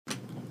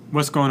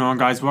What's going on,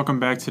 guys?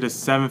 Welcome back to the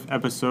 7th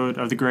episode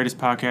of the greatest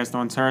podcast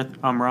on earth.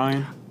 I'm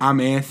Ryan.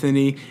 I'm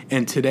Anthony,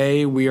 and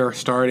today we are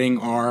starting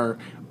our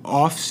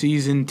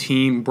off-season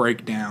team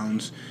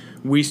breakdowns.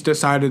 We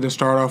decided to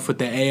start off with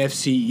the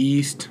AFC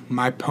East,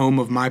 my home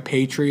of my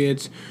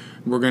Patriots.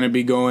 We're going to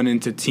be going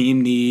into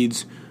team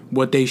needs,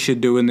 what they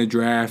should do in the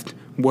draft,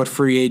 what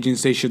free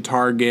agents they should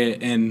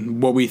target,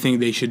 and what we think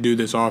they should do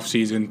this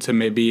offseason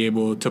to be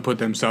able to put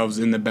themselves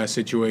in the best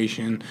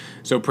situation.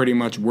 So pretty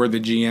much we're the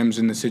GMs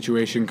in the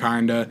situation,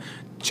 kind of.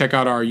 Check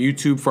out our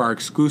YouTube for our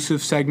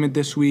exclusive segment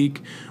this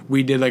week.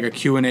 We did like a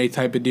Q&A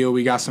type of deal.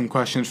 We got some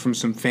questions from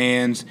some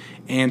fans,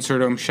 answered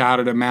them,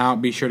 shouted them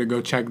out. Be sure to go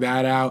check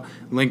that out.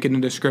 Link in the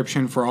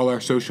description for all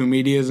our social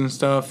medias and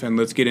stuff, and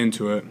let's get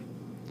into it.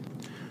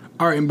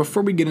 All right, and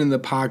before we get into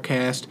the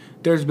podcast,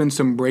 there's been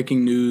some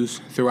breaking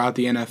news throughout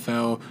the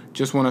NFL.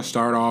 Just want to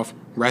start off,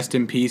 rest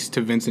in peace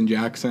to Vincent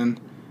Jackson.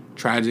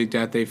 Tragic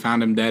that they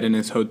found him dead in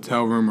his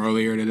hotel room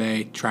earlier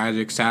today.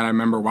 Tragic, sad. I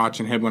remember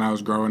watching him when I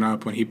was growing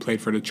up, when he played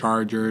for the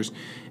Chargers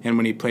and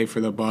when he played for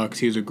the Bucs.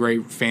 He was a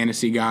great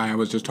fantasy guy. I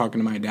was just talking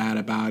to my dad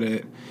about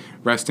it.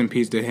 Rest in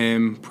peace to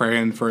him,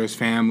 praying for his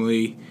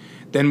family.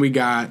 Then we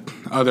got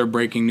other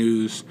breaking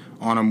news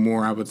on a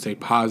more, I would say,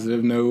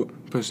 positive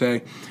note, per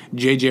se.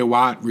 J.J.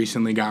 Watt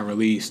recently got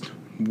released.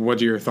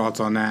 What are your thoughts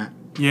on that?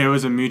 Yeah, it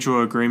was a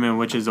mutual agreement,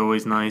 which is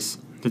always nice.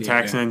 The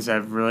Texans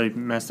have really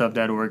messed up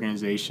that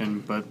organization,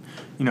 but,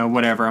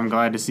 whatever. I'm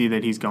glad to see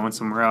that he's going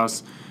somewhere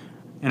else.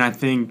 And I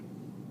think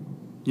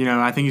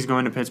he's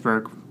going to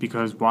Pittsburgh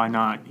because why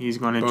not? He's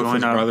going to join up. Both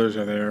his brothers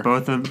are there.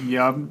 Both of them,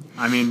 yep.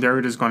 I mean, they're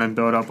just going to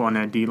build up on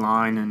that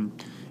D-line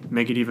and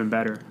make it even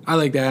better. I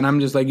like that, and I'm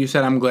just, like you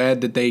said, I'm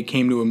glad that they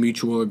came to a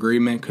mutual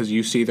agreement because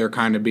you see they're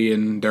kind of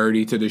being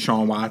dirty to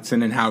Deshaun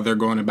Watson and how they're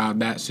going about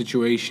that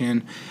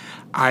situation.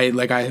 I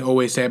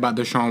always say about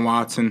Deshaun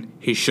Watson,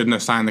 he shouldn't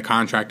have signed the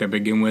contract to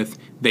begin with.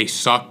 They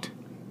sucked.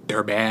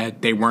 They're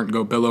bad. They weren't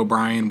go. Bill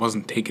O'Brien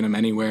wasn't taking him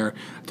anywhere.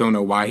 I don't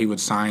know why he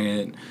would sign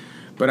it.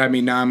 But,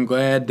 I'm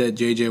glad that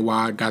J.J.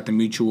 Watt got the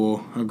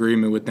mutual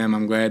agreement with them.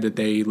 I'm glad that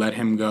they let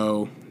him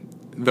go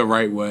the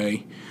right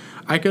way.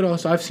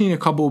 I've seen a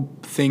couple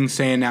things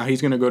saying now he's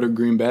going to go to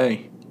Green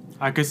Bay.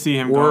 I could see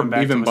him going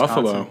back to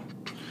Wisconsin. Or even Buffalo.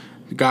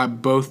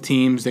 Got both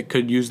teams that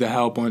could use the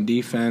help on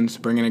defense,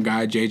 bringing a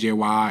guy, J.J.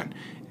 Watt.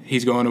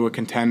 He's going to a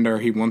contender.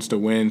 He wants to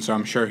win, so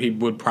I'm sure he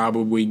would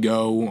probably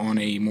go on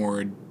a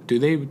more –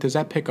 does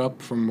that pick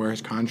up from where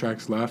his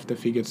contract's left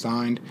if he gets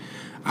signed?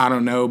 I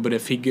don't know, but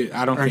if he get –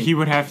 I don't think – he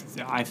would have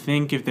 – I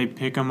think if they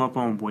pick him up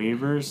on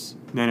waivers,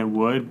 then it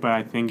would, but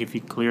I think if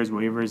he clears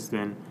waivers,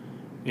 then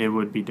it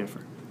would be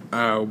different.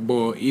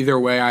 Well, either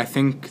way, I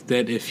think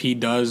that if he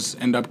does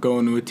end up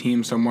going to a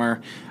team somewhere,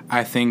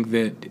 I think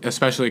that,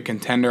 especially a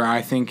contender,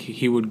 I think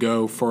he would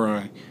go for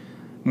a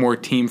more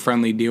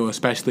team-friendly deal,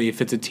 especially if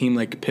it's a team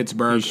like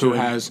Pittsburgh who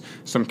has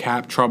some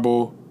cap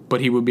trouble, but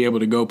he would be able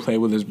to go play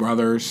with his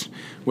brothers,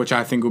 which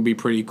I think would be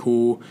pretty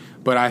cool.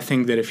 But I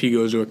think that if he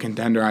goes to a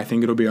contender, I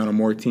think it'll be on a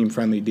more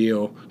team-friendly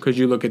deal because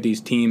you look at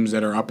these teams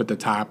that are up at the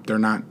top, they're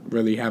not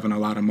really having a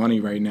lot of money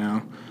right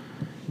now.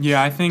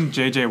 Yeah, I think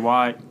J.J.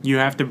 Watt, you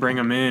have to bring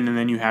him in and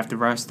then you have to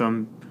rest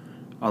him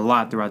a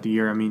lot throughout the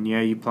year. I mean,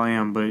 yeah, you play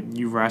him, but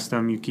you rest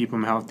him, you keep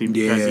him healthy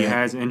because he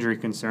has injury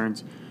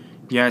concerns.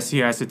 Yes, he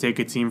has to take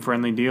a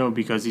team-friendly deal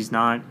because he's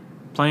not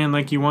playing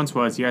like he once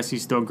was. Yes,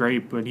 he's still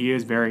great, but he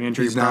is very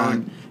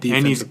injury-prone,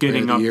 and he's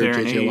getting up there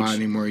in age. Watt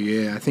anymore,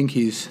 yeah. I think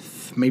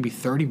he's maybe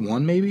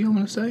 31, maybe, I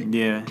want to say.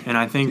 Yeah, and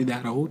I think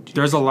that old?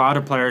 There's a lot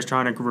of players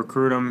trying to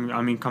recruit him.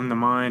 I mean, come to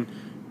mind,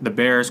 the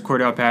Bears,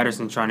 Cordell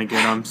Patterson trying to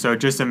get him. So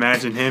just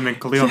imagine him and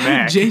Khalil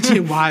Mack. J.J.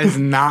 Watt is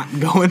not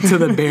going to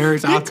the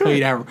Bears. I'll tell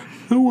you that.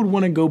 Who would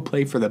want to go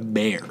play for the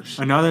Bears?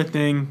 Another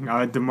thing,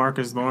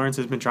 DeMarcus Lawrence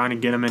has been trying to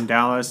get him in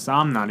Dallas.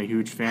 I'm not a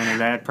huge fan of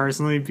that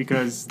personally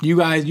because you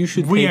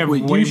should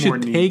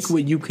take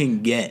what you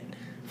can get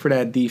for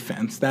that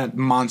defense, that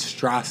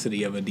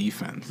monstrosity of a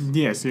defense.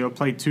 Yeah, so you'll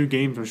play 2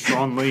 games with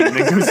Sean Lee and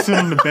then go sit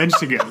on the bench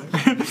together.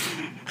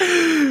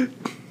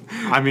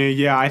 I mean,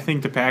 yeah, I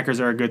think the Packers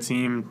are a good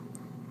team.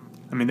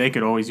 I mean, they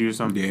could always use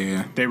them.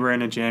 Yeah. They were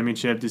in a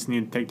championship, just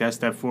need to take that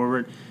step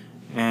forward.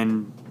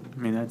 And, I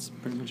mean, that's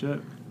pretty much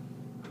it.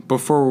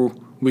 Before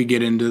we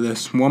get into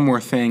this, one more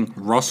thing.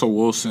 Russell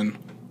Wilson,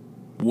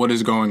 what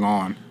is going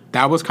on?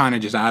 That was kind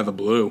of just out of the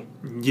blue.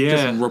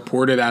 Yeah. Just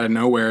reported out of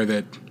nowhere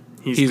that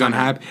he's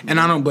unhappy. And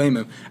I don't blame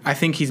him. I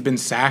think he's been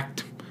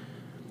sacked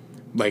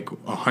like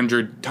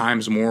 100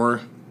 times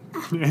more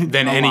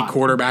than any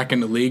quarterback in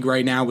the league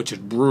right now, which is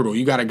brutal.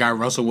 You got a guy,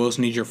 Russell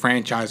Wilson, he's your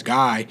franchise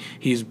guy.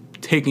 He's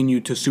taken you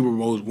to Super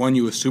Bowls, won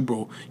you a Super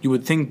Bowl. You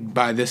would think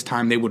by this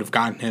time they would have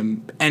gotten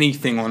him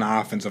anything on the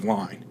offensive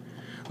line.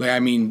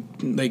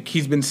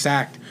 He's been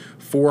sacked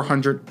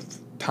 400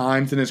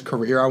 times in his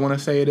career, I want to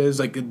say it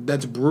is.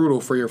 That's brutal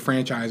for your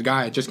franchise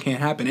guy. It just can't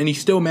happen. And he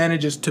still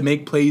manages to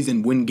make plays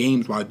and win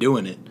games while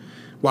doing it,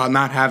 while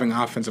not having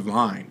offensive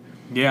line.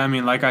 Yeah, I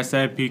mean, like I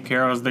said, Pete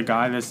Carroll's the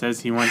guy that says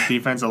he wants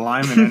defensive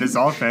linemen at his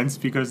offense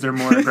because they're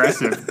more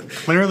aggressive.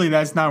 Clearly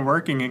that's not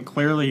working, and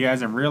clearly he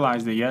hasn't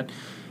realized it yet.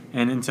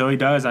 And until he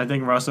does, I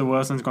think Russell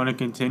Wilson's going to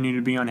continue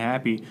to be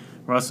unhappy.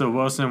 Russell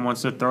Wilson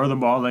wants to throw the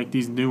ball like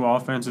these new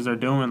offenses are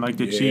doing, like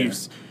the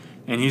Chiefs.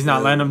 And he's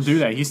not letting them do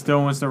that. He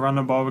still wants to run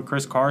the ball with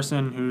Chris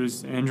Carson,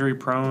 who's injury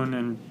prone,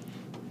 and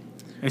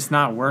it's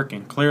not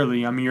working.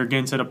 Clearly, I mean, you're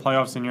getting to the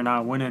playoffs and you're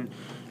not winning.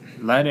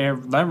 Let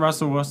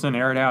Russell Wilson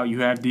air it out.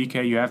 You have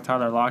DK, you have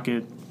Tyler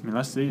Lockett. I mean,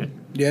 let's see it.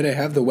 Yeah, they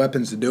have the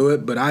weapons to do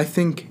it, but I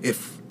think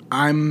if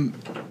I'm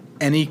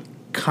any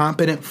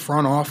competent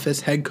front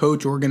office, head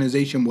coach,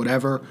 organization,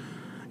 whatever,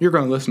 you're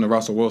going to listen to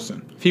Russell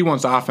Wilson. If he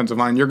wants the offensive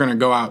line, you're going to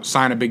go out,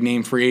 sign a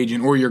big-name free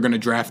agent, or you're going to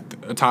draft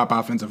a top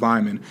offensive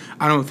lineman.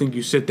 I don't think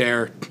you sit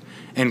there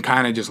and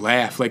kind of just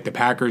laugh like the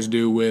Packers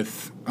do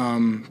with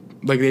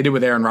like they did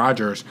with Aaron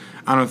Rodgers.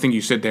 I don't think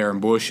you sit there and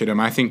bullshit him.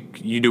 I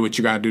think you do what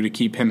you got to do to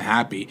keep him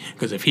happy,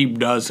 because if he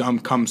does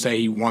come say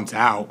he wants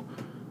out,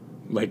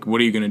 like,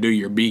 what are you going to do?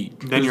 You're beat.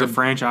 Then your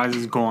franchise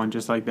is gone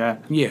just like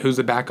that. Yeah, who's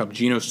the backup?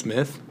 Geno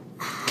Smith?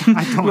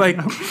 I don't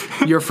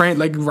know.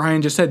 Like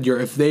Ryan just said,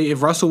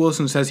 if Russell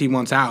Wilson says he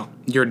wants out,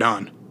 you're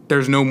done.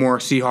 There's no more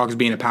Seahawks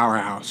being a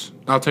powerhouse.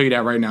 I'll tell you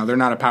that right now. They're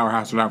not a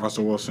powerhouse without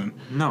Russell Wilson.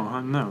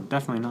 No,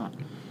 definitely not.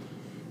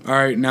 All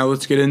right, now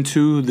let's get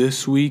into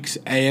this week's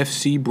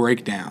AFC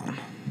breakdown.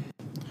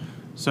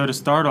 So to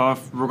start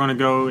off, we're going to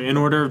go in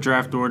order of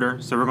draft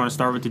order. So we're going to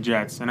start with the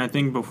Jets. And I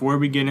think before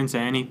we get into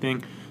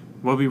anything,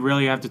 what we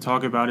really have to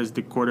talk about is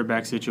the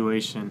quarterback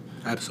situation.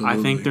 Absolutely.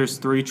 I think there's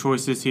three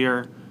choices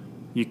here.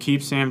 You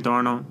keep Sam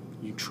Darnold,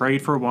 you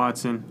trade for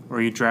Watson,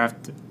 or you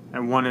draft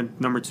at one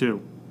at number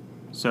 2.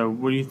 So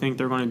what do you think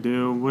they're going to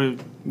do?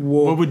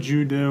 What would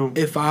you do?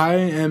 If I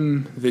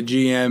am the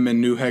GM and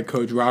new head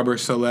coach Robert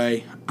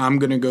Saleh, I'm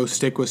going to go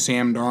stick with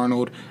Sam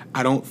Darnold.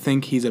 I don't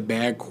think he's a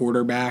bad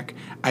quarterback.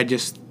 I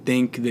just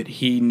think that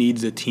he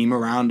needs a team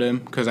around him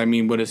because, I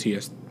mean, what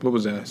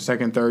was a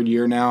second, third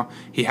year now?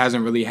 He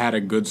hasn't really had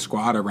a good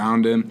squad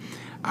around him.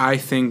 I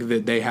think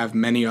that they have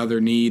many other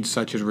needs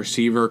such as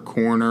receiver,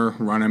 corner,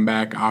 running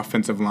back,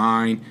 offensive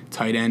line,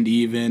 tight end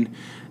even.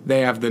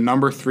 They have the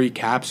number 3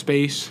 cap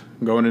space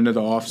going into the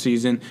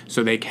offseason,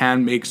 so they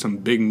can make some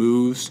big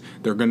moves.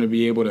 They're going to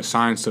be able to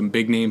sign some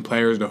big-name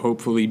players to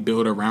hopefully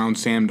build around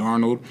Sam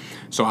Darnold.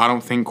 So I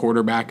don't think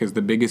quarterback is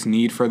the biggest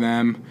need for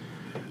them.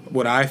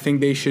 What I think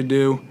they should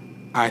do,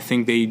 I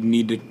think they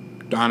need to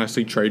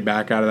honestly trade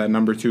back out of that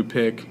number 2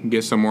 pick,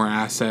 get some more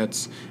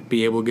assets,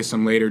 be able to get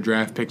some later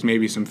draft picks,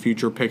 maybe some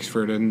future picks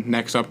for the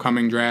next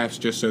upcoming drafts,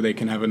 just so they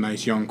can have a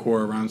nice young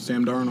core around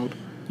Sam Darnold.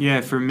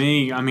 Yeah, for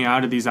me, I mean,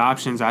 out of these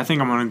options, I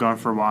think I'm going to go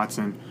for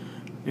Watson.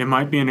 It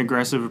might be an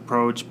aggressive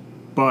approach,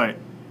 but,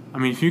 I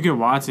mean, if you get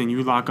Watson,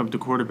 you lock up the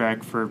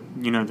quarterback for,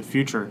 the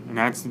future. And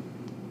that's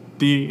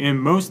the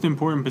most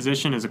important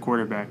position as a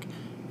quarterback,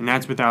 and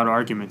that's without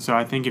argument. So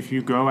I think if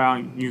you go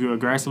out, you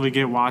aggressively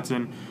get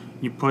Watson,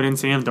 you put in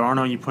Sam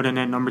Darnold, you put in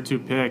that number 2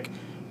 pick,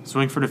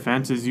 swing for the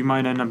fences, you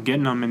might end up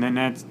getting them, and then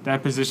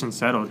that position's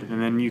settled,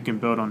 and then you can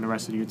build on the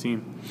rest of your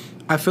team.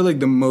 I feel like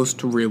the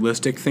most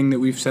realistic thing that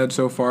we've said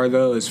so far,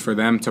 though, is for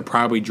them to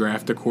probably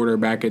draft a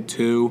quarterback at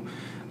 2.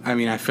 I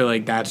mean, I feel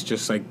like that's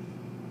just like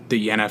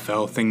the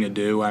NFL thing to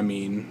do. I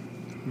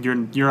mean,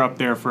 you're up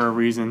there for a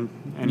reason,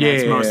 and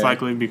that's most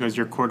likely because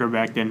your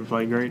quarterback didn't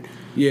play great.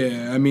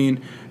 Yeah, I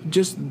mean,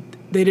 just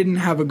they didn't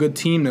have a good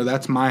team, though.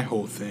 That's my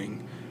whole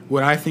thing.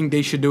 What I think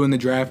they should do in the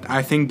draft,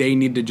 I think they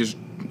need to just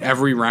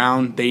every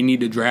round they need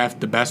to draft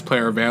the best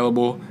player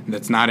available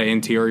that's not an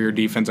interior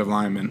defensive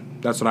lineman.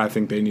 That's what I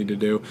think they need to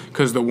do,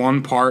 because the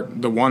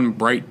one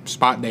bright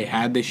spot they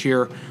had this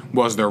year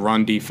was their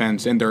run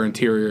defense and their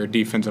interior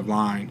defensive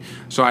line.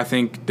 So I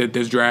think that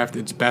this draft,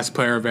 it's best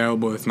player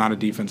available. It's not a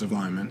defensive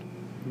lineman.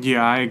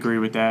 Yeah, I agree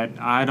with that.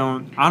 I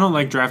don't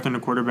like drafting a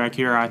quarterback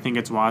here. I think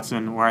it's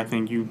Watson, or I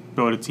think you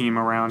build a team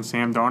around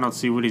Sam Darnold,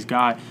 see what he's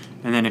got,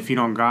 and then if you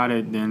don't got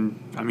it, then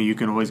I mean you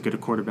can always get a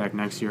quarterback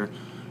next year.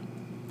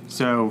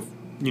 So,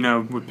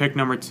 with pick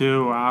number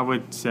 2, I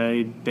would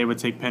say they would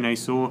take Penei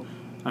Sewell.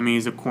 I mean,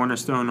 he's a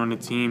cornerstone on the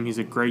team. He's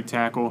a great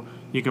tackle.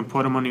 You can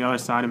put him on the other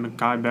side of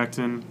Mekhi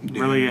Becton.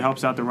 Really, it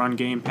helps out the run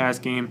game, pass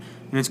game,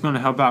 and it's going to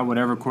help out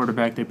whatever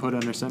quarterback they put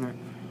under center.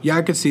 Yeah,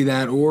 I could see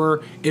that.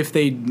 Or if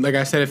they, like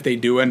I said, if they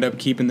do end up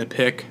keeping the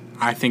pick,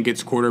 I think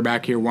it's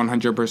quarterback here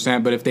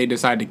 100%. But if they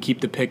decide to keep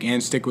the pick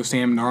and stick with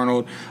Sam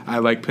Darnold, I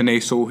like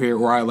Penei Sewell here,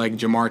 or I like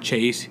Jamar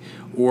Chase,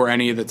 or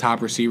any of the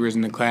top receivers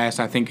in the class.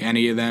 I think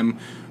any of them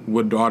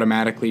would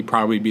automatically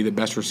probably be the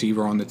best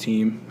receiver on the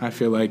team. I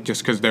feel like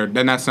just because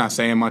then that's not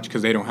saying much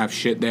because they don't have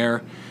shit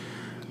there.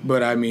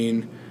 But, I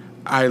mean,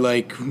 I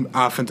like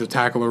offensive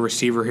tackle or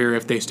receiver here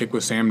if they stick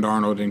with Sam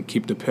Darnold and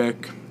keep the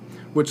pick,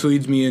 which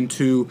leads me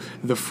into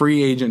the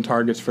free agent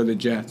targets for the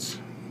Jets.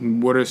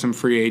 What are some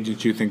free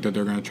agents you think that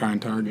they're going to try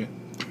and target?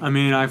 I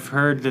mean, I've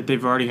heard that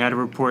they've already had a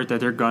report that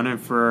they're gunning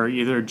for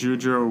either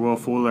Juju or Will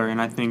Fuller,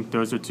 and I think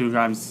those are 2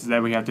 guys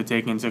that we have to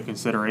take into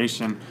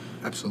consideration.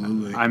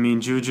 Absolutely. I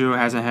mean, Juju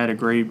hasn't had a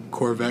great...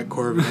 Corvette.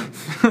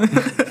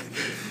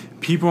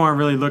 People aren't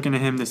really looking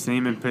at him the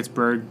same in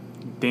Pittsburgh,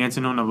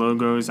 dancing on the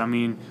logos. I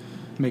mean,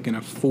 making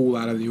a fool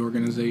out of the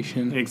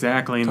organization.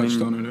 Exactly.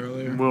 Touched on it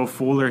earlier. Will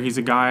Fuller, he's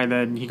a guy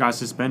that he got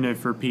suspended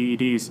for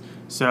PEDs.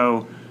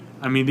 So,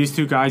 I mean, these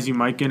two guys, you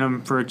might get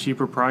them for a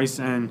cheaper price.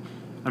 And,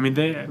 I mean,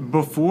 they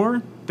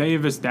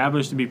have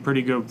established to be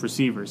pretty good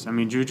receivers. I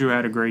mean, Juju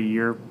had a great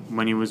year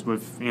when he was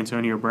with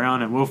Antonio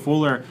Brown. And Will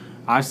Fuller,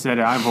 I've said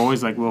it, I've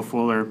always liked Will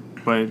Fuller,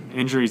 but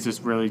injuries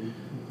just really,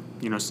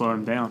 slowed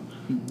him down.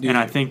 Yeah. And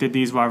I think that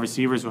these wide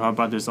receivers will help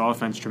out this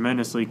offense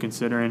tremendously,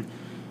 considering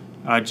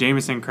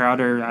Jamison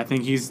Crowder, I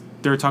think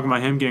they're talking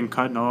about him getting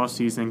cut in the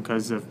offseason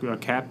because of a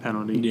cap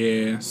penalty.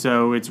 Yeah.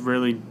 So it's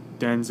really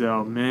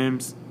Denzel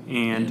Mims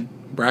and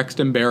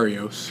Braxton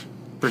Berrios.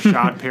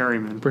 Brashad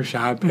Perryman.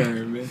 Brashad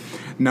Perryman.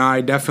 No,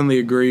 I definitely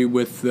agree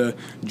with the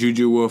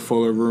Juju Will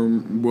Fuller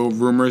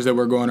rumors that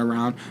were going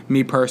around.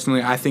 Me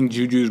personally, I think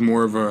Juju's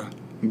more of a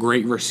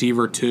great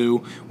receiver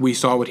too. We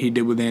saw what he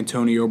did with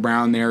Antonio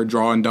Brown there,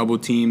 drawing double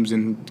teams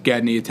and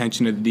getting the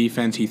attention of the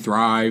defense. He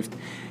thrived.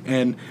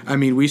 And, I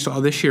mean, we saw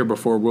this year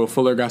before Will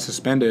Fuller got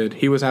suspended.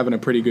 He was having a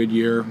pretty good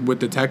year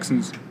with the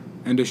Texans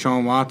and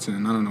Deshaun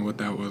Watson. I don't know what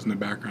that was in the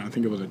background. I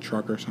think it was a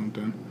truck or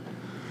something.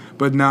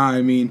 But,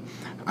 I mean,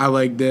 I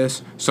like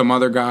this. Some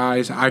other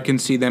guys, I can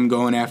see them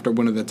going after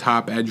one of the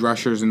top edge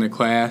rushers in the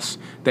class.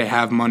 They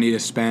have money to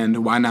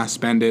spend. Why not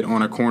spend it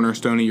on a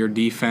cornerstone of your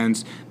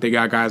defense? They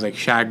got guys like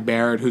Shaq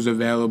Barrett, who's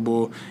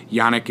available,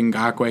 Yannick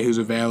Ngakoue, who's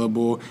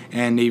available,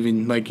 and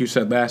even, like you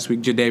said last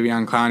week,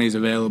 Jadeveon Clowney's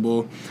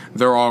available.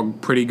 They're all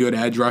pretty good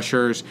edge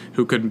rushers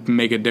who could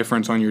make a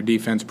difference on your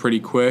defense pretty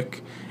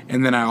quick.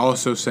 And then I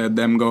also said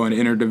them going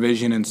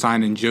interdivision and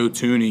signing Joe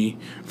Thuney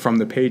from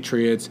the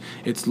Patriots.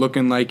 It's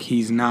looking like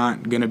he's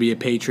not going to be a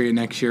Patriot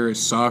next year. It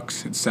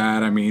sucks. It's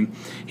sad. I mean,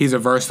 he's a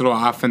versatile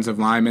offensive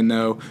lineman,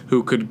 though,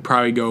 who could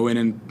probably go in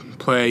and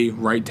play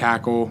right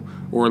tackle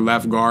or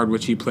left guard,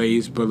 which he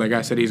plays. But like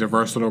I said, he's a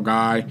versatile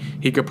guy.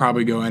 He could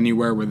probably go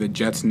anywhere where the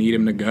Jets need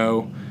him to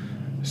go.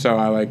 So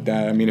I like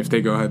that. I mean, if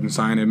they go ahead and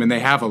sign him. And they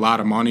have a lot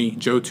of money.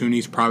 Joe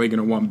Thuney's probably going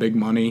to want big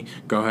money.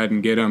 Go ahead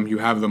and get him. You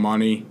have the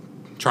money.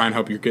 Try and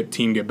help your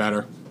team get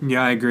better.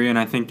 Yeah, I agree, and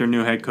I think their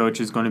new head coach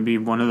is going to be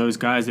one of those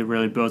guys that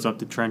really builds up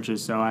the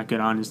trenches. So I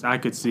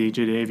could see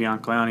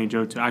Jadeveon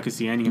Clowney, I could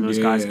see any of those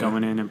guys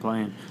going in and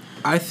playing.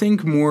 I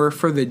think more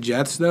for the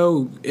Jets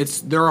though,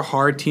 they're a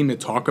hard team to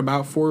talk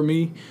about for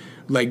me.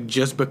 Like,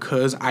 just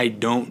because I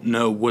don't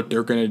know what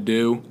they're going to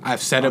do.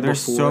 I've said it before.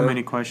 There's so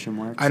many question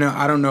marks. I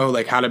don't know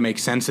like how to make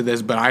sense of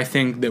this, but I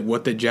think that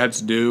what the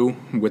Jets do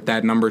with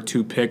that number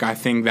 2 pick, I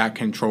think that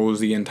controls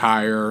the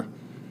entire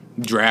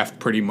draft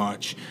pretty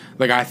much.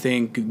 Like, I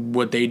think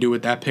what they do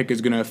with that pick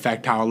is going to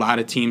affect how a lot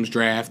of teams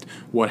draft,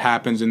 what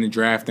happens in the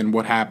draft, and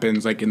what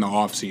happens like in the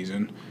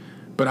offseason.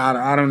 But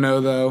I don't know,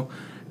 though.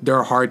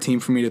 They're a hard team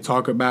for me to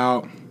talk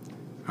about.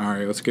 All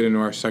right, let's get into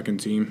our second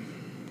team.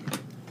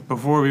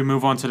 Before we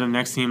move on to the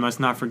next team, let's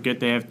not forget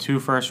they have 2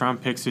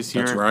 first-round picks this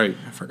year. That's right.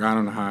 I forgot. I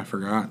don't know how I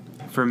forgot.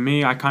 For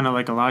me, I kind of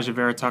like Elijah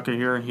Vera Tucker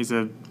here. He's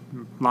a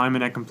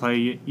lineman that can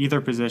play either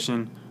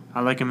position. I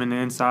like him in the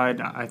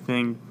inside. I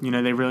think,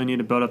 they really need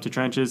to build up the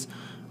trenches.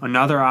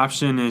 Another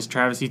option is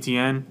Travis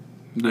Etienne.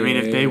 Yeah. I mean,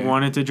 if they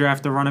wanted to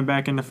draft a running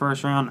back in the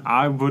first round,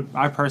 I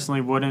personally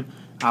wouldn't.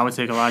 I would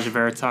take Elijah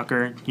Vera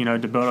Tucker, to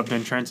build up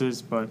the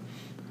trenches. But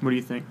what do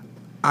you think?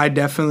 I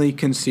definitely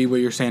can see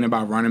what you're saying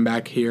about running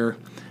back here.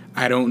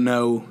 I don't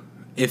know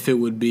if it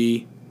would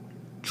be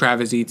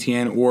Travis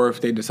Etienne or if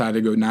they decide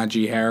to go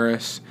Najee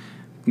Harris,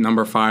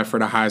 number 5 for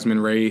the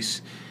Heisman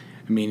race.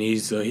 I mean,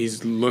 he's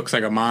looks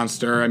like a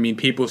monster. I mean,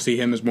 people see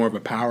him as more of a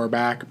power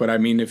back, but I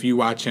mean, if you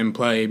watch him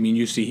play, I mean,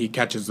 you see he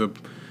catches the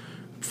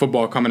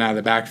football coming out of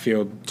the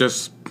backfield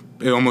just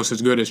almost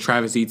as good as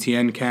Travis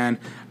Etienne can.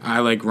 I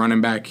like running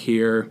back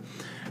here.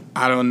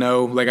 I don't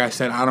know. Like I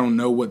said, I don't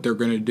know what they're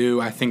going to do.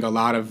 I think a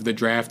lot of the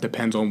draft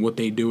depends on what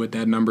they do with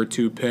that number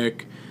 2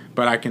 pick,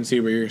 but I can see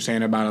what you're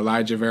saying about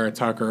Elijah Vera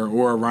Tucker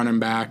or a running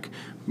back.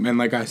 And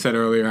like I said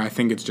earlier, I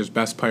think it's just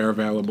best player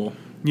available.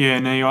 Yeah,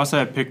 and then you also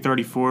have pick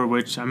 34,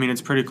 which, I mean,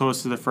 it's pretty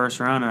close to the first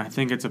round, and I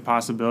think it's a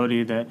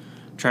possibility that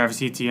Travis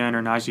Etienne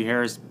or Najee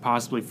Harris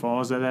possibly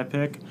falls at that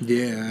pick.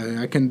 Yeah,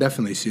 I can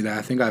definitely see that.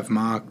 I think I've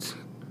mocked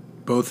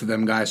both of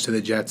them guys to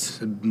the Jets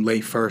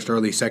late first,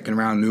 early second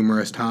round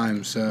numerous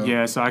times. So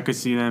yeah, so I could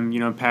see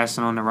them,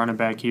 passing on the running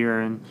back here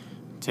and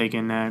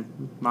taking that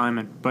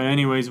lineman. But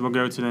anyways, we'll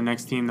go to the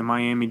next team, the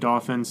Miami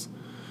Dolphins.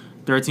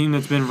 They're a team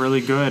that's been really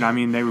good. I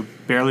mean, they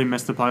barely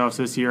missed the playoffs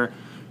this year.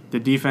 The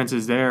defense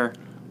is there.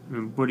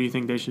 What do you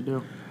think they should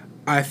do?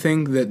 I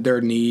think that their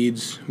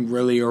needs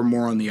really are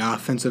more on the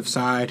offensive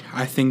side.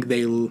 I think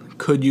they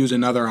could use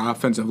another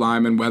offensive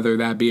lineman, whether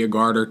that be a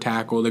guard or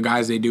tackle. The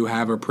guys they do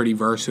have are pretty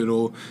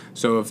versatile,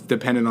 so if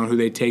depending on who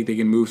they take, they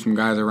can move some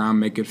guys around,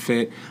 make it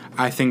fit.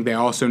 I think they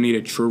also need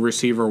a true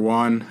receiver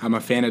one. I'm a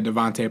fan of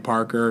Devontae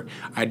Parker.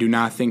 I do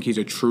not think he's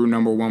a true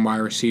number 1 wide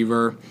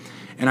receiver.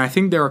 And I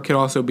think there could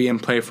also be in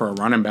play for a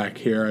running back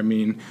here. I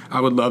mean, I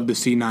would love to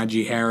see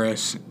Najee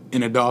Harris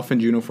in a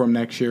Dolphins uniform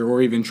next year,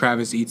 or even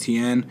Travis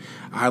Etienne.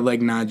 I like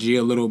Najee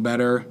a little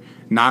better.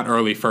 Not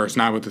early first,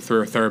 not with the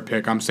 3rd or 3rd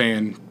pick. I'm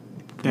saying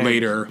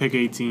later. Pick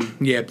 18.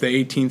 Yeah, the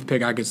 18th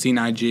pick, I could see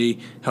Najee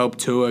help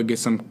Tua get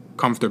some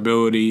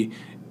comfortability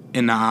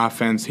in the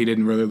offense. He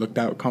didn't really look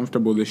that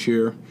comfortable this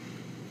year.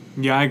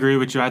 Yeah, I agree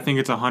with you. I think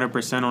it's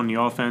 100% on the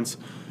offense.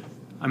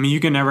 I mean, you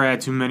can never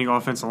add too many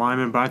offensive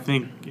linemen, but I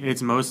think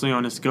it's mostly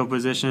on the skill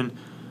position.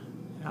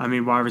 I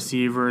mean, wide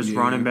receivers,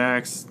 running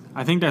backs.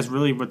 I think that's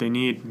really what they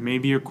need.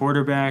 Maybe a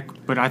quarterback,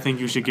 but I think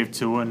you should give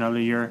Tua another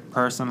year,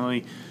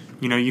 personally.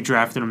 You know, you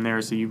drafted him there,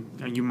 so you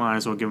might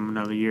as well give him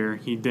another year.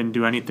 He didn't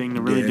do anything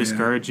to really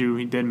discourage you.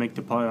 He did make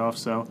the playoffs,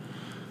 so.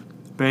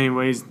 But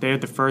anyways, they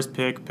had the first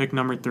pick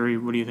number 3.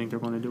 What do you think they're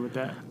going to do with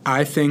that?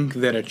 I think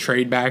that a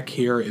trade back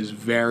here is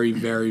very,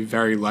 very,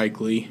 very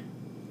likely.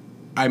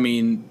 I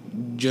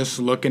mean, just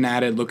looking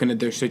at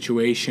their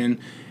situation,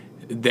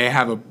 they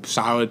have a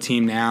solid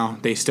team now.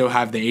 They still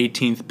have the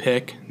 18th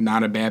pick,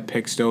 not a bad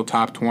pick, still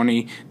top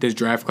 20. This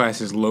draft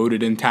class is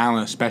loaded in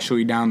talent,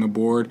 especially down the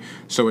board,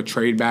 so a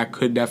trade back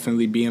could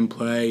definitely be in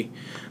play.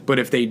 But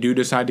if they do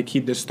decide to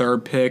keep this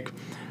 3rd pick,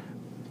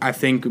 I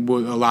think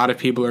what a lot of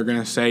people are going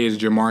to say is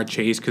Jamar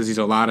Chase because he's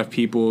a lot of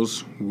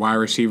people's wide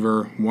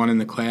receiver 1 in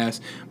the class.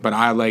 But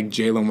I like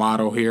Jalen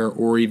Waddle here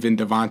or even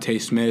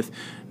Devontae Smith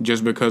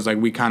just because, like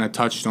we kind of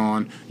touched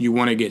on, you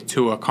want to get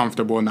Tua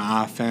comfortable in the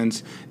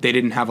offense. They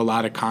didn't have a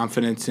lot of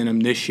confidence in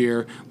him this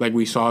year. Like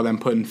we saw them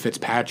putting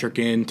Fitzpatrick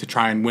in to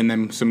try and win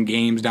them some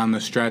games down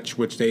the stretch,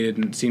 which they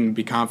didn't seem to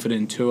be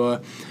confident in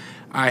Tua.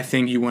 I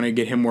think you want to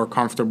get him more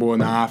comfortable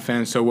in the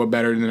offense. So what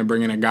better than to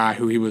bring in a guy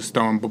who he was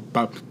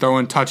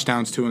throwing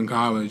touchdowns to in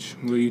college?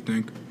 What do you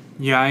think?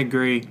 Yeah, I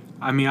agree.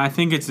 I mean, I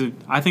think it's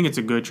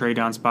a good trade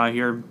down spot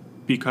here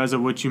because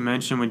of what you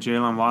mentioned with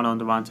Jalen Waddle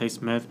and Devontae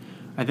Smith.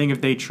 I think if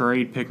they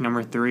trade pick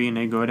number 3 and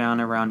they go down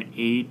around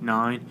 8,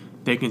 9,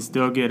 they can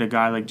still get a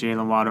guy like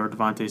Jalen Waddle or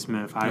Devontae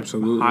Smith. I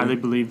highly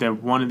believe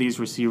that one of these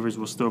receivers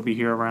will still be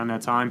here around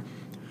that time.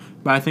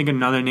 But I think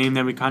another name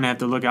that we kind of have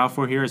to look out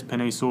for here is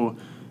Penei Sewell.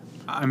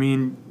 I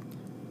mean,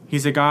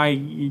 he's a guy,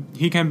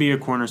 he can be a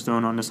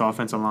cornerstone on this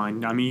offensive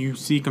line. I mean, you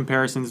see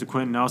comparisons to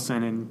Quentin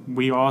Nelson, and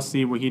we all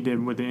see what he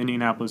did with the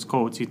Indianapolis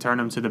Colts. He turned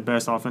them to the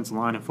best offensive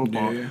line in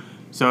football. Yeah.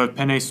 So if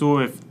Penei Sewell,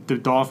 if the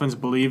Dolphins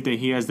believe that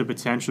he has the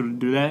potential to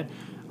do that,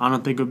 I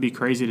don't think it would be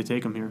crazy to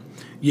take him here.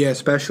 Yeah,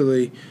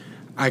 especially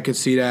I could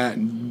see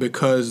that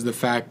because the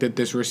fact that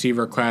this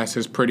receiver class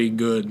is pretty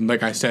good.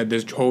 Like I said,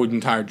 this whole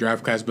entire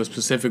draft class, but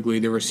specifically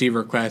the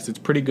receiver class, it's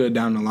pretty good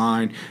down the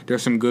line.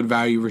 There's some good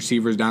value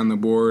receivers down the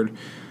board,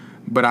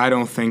 but I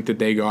don't think that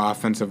they go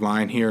offensive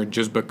line here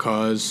just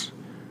because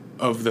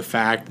of the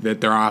fact that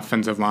their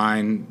offensive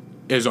line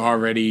is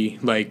already,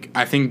 like,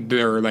 I think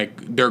they're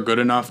good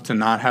enough to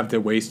not have to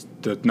waste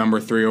the number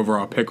 3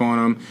 overall pick on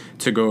them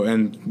to go,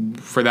 and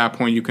for that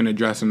point you can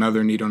address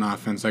another need on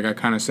offense. Like I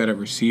kind of said at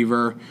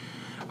receiver,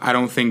 I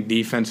don't think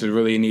defense is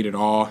really a need at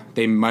all.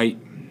 They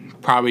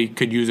probably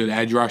could use an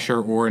edge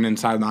rusher or an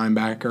inside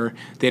linebacker.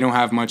 They don't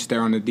have much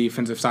there on the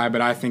defensive side,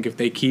 but I think if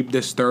they keep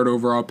this 3rd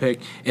overall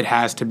pick, it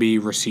has to be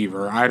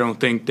receiver. I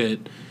think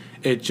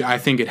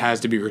it has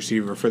to be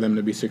receiver for them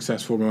to be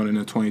successful going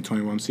into the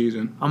 2021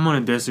 season. I'm going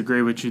to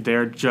disagree with you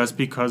there just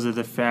because of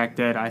the fact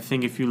that I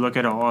think if you look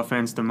at an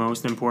offense, the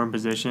most important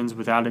positions,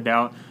 without a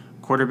doubt,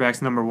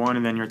 quarterback's number 1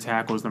 and then your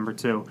tackle's number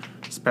 2,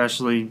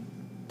 especially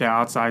the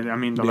outside. I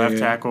mean, the left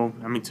tackle.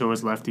 I mean,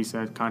 Tua's lefty,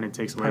 so it kind of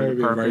takes away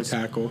the purpose.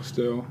 Right tackle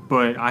still.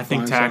 But I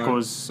think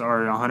tackles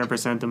are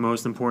 100% the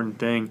most important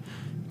thing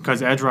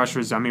because edge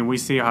rushers, I mean, we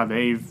see how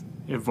they've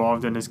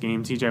evolved in this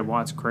game. TJ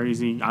Watt's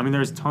crazy. I mean,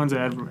 there's tons of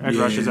edge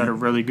rushers that are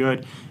really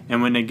good.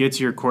 And when they get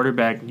to your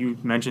quarterback, you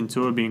mentioned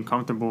Tua being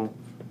comfortable.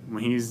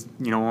 When he's,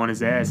 on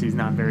his ass, he's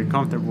not very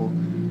comfortable.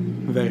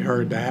 They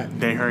heard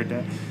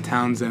that.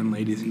 Townsend,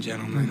 ladies and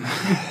gentlemen.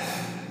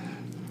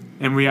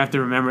 And we have to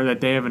remember that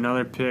they have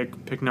another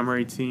pick number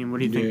 18. What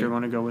do you think they're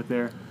going to go with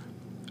there?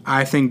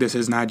 I think this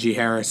is Najee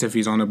Harris if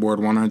he's on the board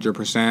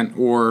 100%,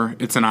 or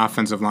it's an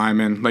offensive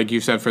lineman. Like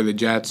you said for the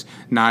Jets,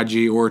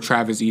 Najee or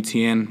Travis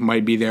Etienne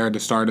might be there at the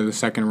start of the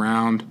 2nd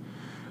round.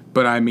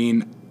 But, I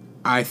mean,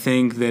 I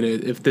think that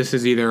if this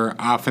is either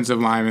offensive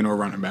lineman or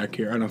running back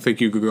here, I don't think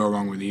you could go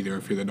wrong with either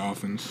if you're the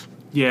Dolphins.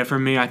 Yeah, for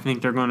me, I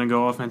think they're going to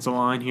go offensive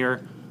line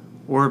here.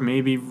 Or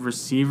maybe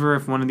receiver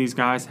if one of these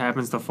guys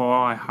happens to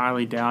fall. I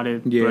highly doubt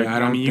it. Yeah, but, I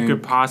don't think... you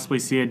could possibly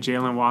see a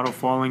Jalen Waddle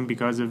falling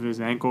because of his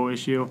ankle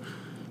issue.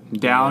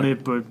 Doubt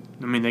it, but,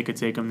 I mean, they could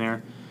take him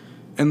there.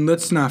 And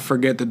let's not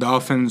forget the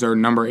Dolphins are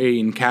number 8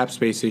 in cap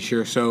space this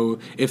year. So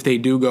if they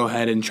do go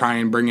ahead and try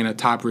and bring in a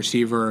top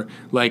receiver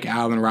like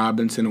Allen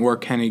Robinson or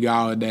Kenny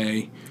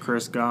Golladay.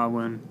 Chris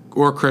Godwin,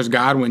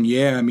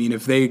 yeah. I mean,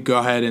 if they go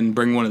ahead and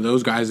bring one of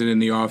those guys in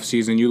the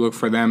offseason, you look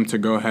for them to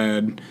go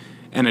ahead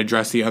and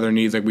address the other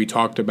needs like we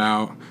talked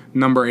about.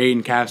 Number 8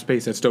 in cap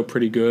space, that's still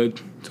pretty good.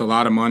 It's a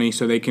lot of money,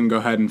 so they can go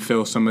ahead and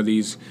fill some of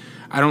these.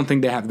 I don't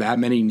think they have that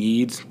many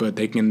needs, but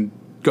they can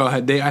go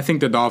ahead. I think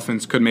the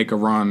Dolphins could make a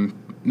run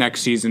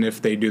next season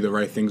if they do the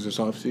right things this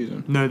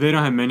offseason. No, they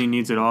don't have many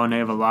needs at all, and they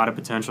have a lot of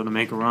potential to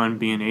make a run,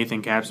 being 8th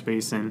in cap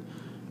space, and,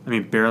 I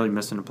mean, barely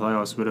missing the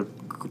playoffs with a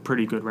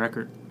pretty good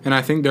record. And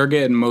I think they're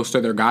getting most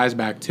of their guys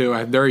back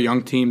too. They're a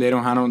young team.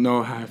 I don't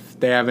know if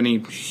they have any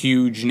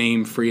huge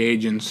name free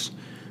agents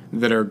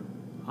that are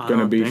going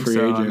to be free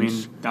agents. I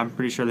mean, I'm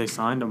pretty sure they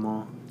signed them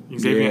all.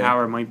 Xavier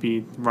Howard might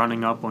be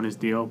running up on his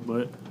deal,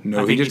 but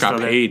no, he just got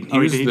paid.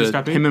 He just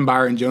got paid. Him and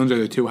Byron Jones are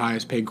the 2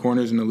 highest paid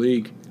corners in the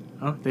league.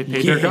 Oh, they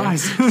paid their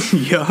guys.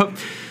 Yup.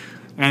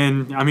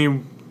 And I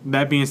mean,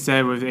 that being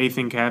said, with 8th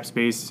in cap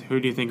space, who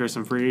do you think are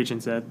some free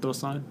agents that they'll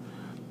sign?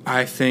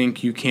 I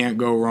think you can't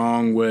go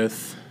wrong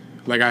with,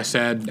 like I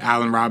said,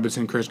 Allen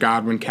Robinson, Chris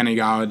Godwin, Kenny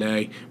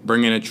Golladay,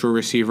 bringing a true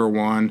receiver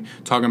 1.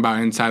 Talking about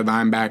inside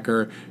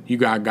linebacker, you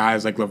got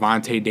guys like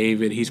Levante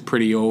David. He's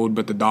pretty old,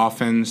 but the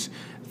Dolphins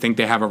think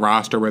they have a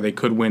roster where they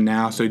could win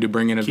now, so to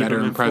bring in a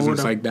veteran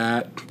presence like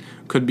that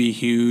could be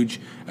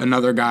huge.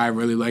 Another guy I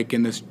really like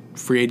in this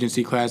free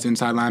agency class,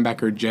 inside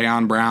linebacker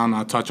Jayon Brown.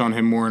 I'll touch on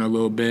him more in a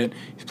little bit.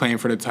 He's playing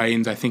for the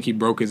Titans. I think he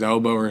broke his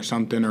elbow or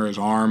something, or his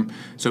arm,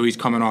 so he's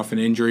coming off an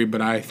injury, but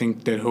I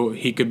think that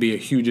he could be a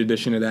huge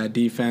addition to that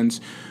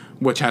defense,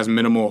 which has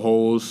minimal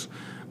holes.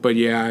 But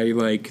yeah, I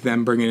like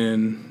them bringing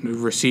in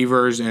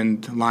receivers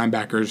and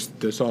linebackers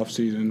this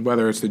offseason,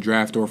 whether it's the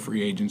draft or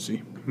free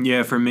agency.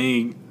 Yeah, for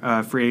me,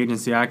 free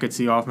agency, I could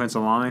see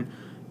offensive line,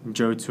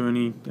 Joe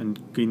Tooney,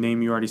 and good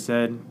name you already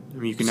said. I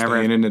mean, you can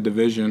never in the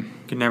division.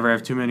 Can never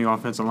have too many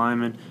offensive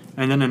linemen.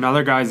 And then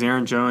another guy is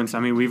Aaron Jones. I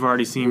mean, we've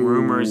already seen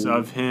rumors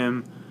of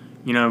him.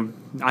 You know,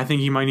 I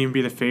think he might even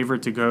be the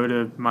favorite to go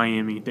to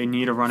Miami. They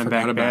need a running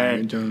back bad.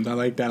 Aaron Jones. I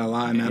like that a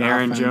lot.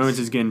 Aaron Jones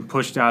is getting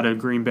pushed out of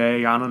Green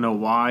Bay. I don't know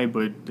why,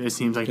 but it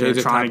seems like they're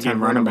trying to get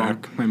running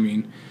back. I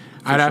mean,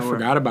 I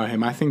forgot about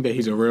him. I think that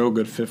he's a real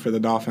good fit for the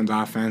Dolphins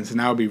offense,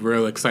 and that would be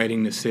real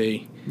exciting to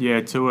see.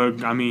 Yeah,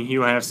 I mean,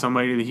 he'll have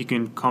somebody that he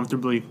can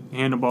comfortably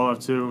hand the ball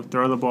off to,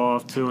 throw the ball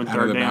off to, and out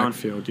third of the down.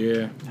 Backfield,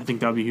 yeah. I think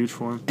that would be huge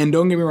for him. And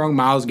don't get me wrong,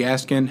 Myles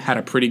Gaskin had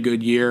a pretty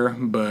good year,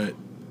 but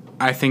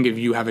I think if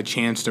you have a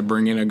chance to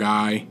bring in a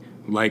guy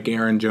like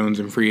Aaron Jones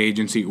in free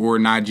agency or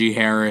Najee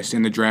Harris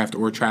in the draft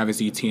or Travis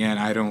Etienne,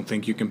 I don't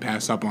think you can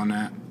pass up on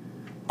that.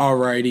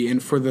 Alrighty,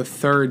 and for the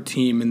third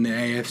team in the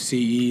AFC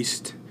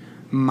East,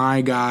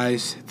 my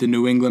guys, the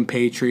New England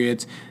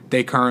Patriots,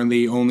 they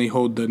currently only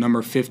hold the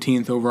number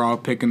 15th overall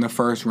pick in the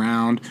first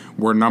round.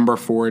 We're number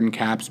 4 in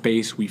cap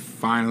space. We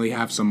finally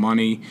have some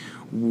money.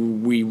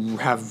 We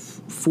have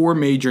 4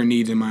 major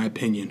needs, in my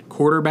opinion: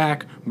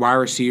 quarterback, wide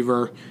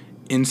receiver,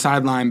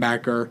 inside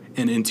linebacker,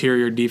 and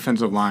interior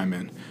defensive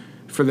lineman.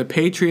 For the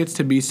Patriots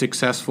to be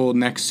successful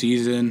next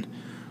season,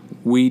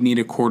 we need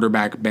a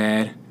quarterback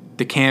bad.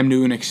 The Cam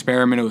Newton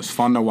experiment, it was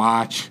fun to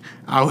watch.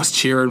 I was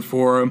cheering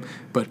for him,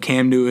 but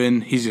Cam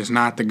Newton, he's just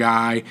not the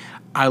guy.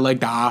 I like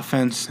the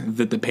offense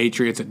that the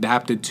Patriots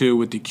adapted to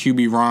with the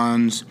QB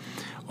runs,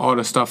 all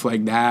the stuff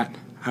like that.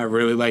 I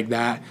really like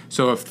that.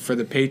 So for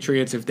the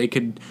Patriots, if they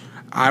could,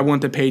 I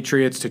want the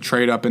Patriots to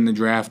trade up in the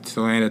draft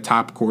to land a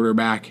top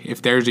quarterback.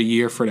 If there's a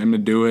year for them to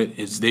do it,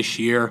 it's this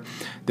year.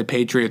 The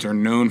Patriots are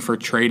known for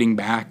trading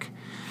back.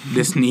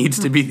 This needs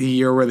to be the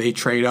year where they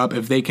trade up.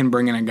 If they can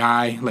bring in a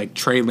guy like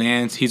Trey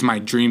Lance, he's my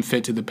dream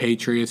fit to the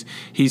Patriots.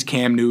 He's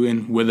Cam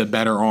Newton with a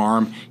better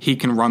arm. He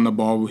can run the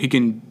ball. He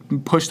can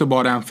push the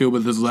ball downfield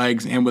with his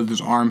legs and with his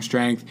arm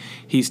strength.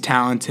 He's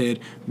talented.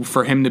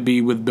 For him to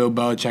be with Bill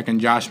Belichick and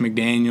Josh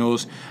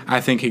McDaniels, I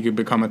think he could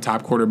become a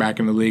top quarterback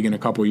in the league in a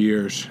couple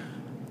years.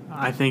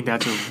 I think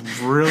that's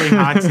a really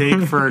hot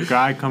take for a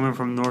guy coming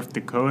from North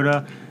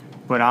Dakota.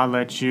 But I'll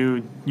let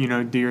you,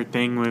 do your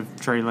thing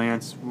with Trey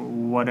Lance,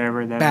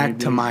 whatever that may be. Back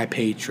to my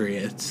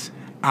Patriots.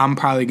 I'm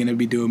probably going to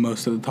be doing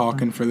most of the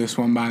talking for this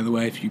one, by the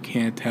way, if you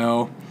can't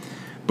tell.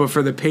 But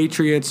for the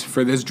Patriots,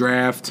 for this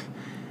draft,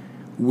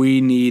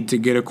 we need to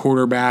get a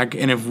quarterback.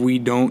 And if we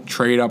don't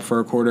trade up for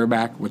a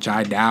quarterback, which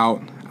I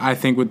doubt, I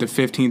think with the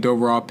 15th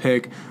overall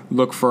pick,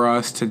 look for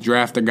us to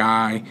draft a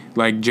guy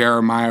like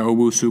Jeremiah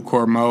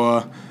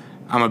Owusu-Koramoah.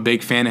 I'm a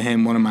big fan of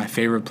him, one of my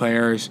favorite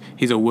players.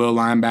 He's a will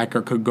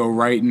linebacker, could go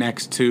right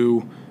next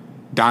to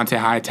Dante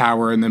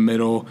Hightower in the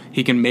middle.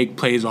 He can make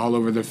plays all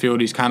over the field.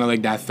 He's kind of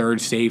like that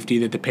third safety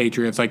that the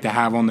Patriots like to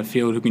have on the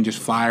field, who can just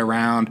fly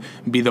around,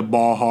 be the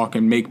ball hawk,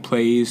 and make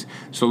plays.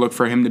 So look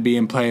for him to be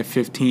in play at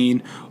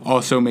 15.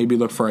 Also maybe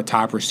look for a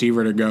top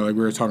receiver to go, like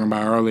we were talking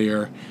about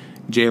earlier.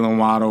 Jalen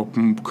Waddle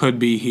could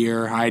be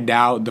here. I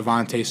doubt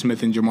Devontae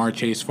Smith and Jamar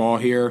Chase fall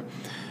here.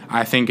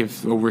 I think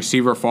if a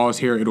receiver falls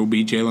here, it'll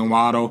be Jalen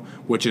Waddle,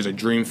 which is a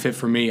dream fit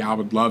for me. I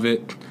would love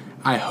it.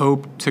 I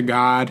hope to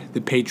God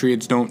the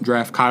Patriots don't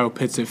draft Kyle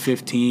Pitts at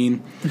 15.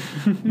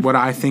 What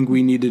I think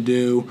we need to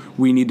do,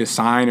 we need to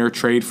sign or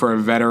trade for a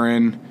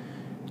veteran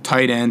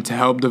tight end to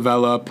help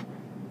develop,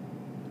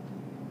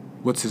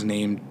 what's his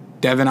name?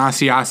 Devin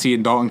Asiasi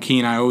and Dalton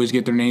Keene. I always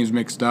get their names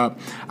mixed up.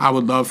 I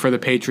would love for the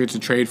Patriots to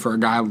trade for a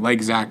guy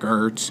like Zach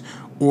Ertz,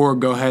 or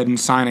go ahead and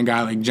sign a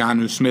guy like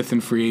Jonnu Smith in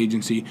free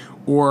agency,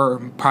 or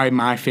probably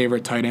my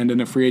favorite tight end in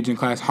the free agent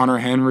class, Hunter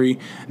Henry.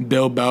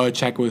 Bill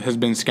Belichick has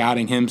been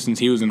scouting him since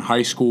he was in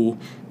high school.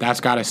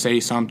 That's got to say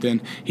something.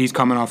 He's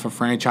coming off a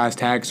franchise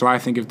tag, so I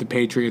think if the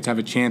Patriots have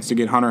a chance to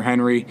get Hunter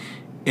Henry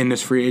in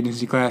this free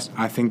agency class,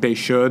 I think they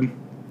should.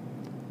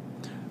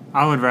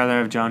 I would rather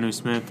have Jonnu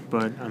Smith,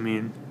 but, I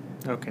mean,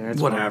 okay.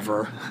 That's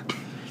whatever.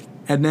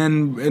 And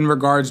then in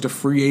regards to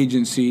free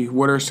agency,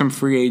 what are some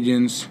free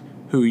agents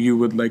who you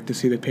would like to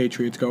see the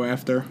Patriots go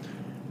after?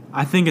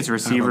 I think it's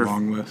receiver. I have a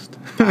long list.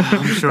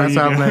 I'm sure That's you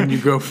how do. I'm letting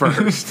you go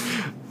first.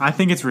 I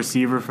think it's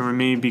receiver for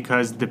me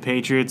because the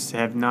Patriots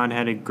have not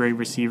had a great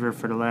receiver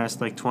for the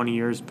last 20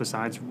 years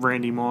besides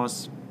Randy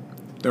Moss.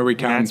 Are we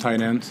counting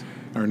tight ends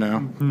or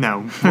no?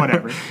 No,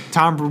 whatever.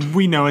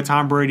 We know it.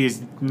 Tom Brady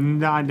has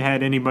not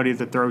had anybody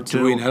to throw to.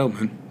 Julian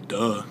Edelman.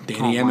 Duh.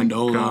 Danny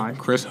Amendola.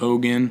 Chris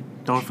Hogan.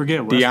 Don't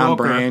forget Wes Deion Welker.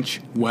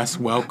 Branch. Wes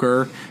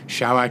Welker.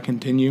 Shall I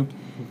continue?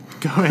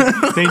 Go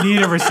ahead. They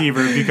need a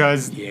receiver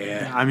because,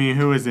 yeah. I mean,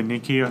 who is it?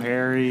 N'Keal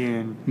Harry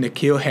and...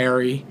 N'Keal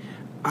Harry.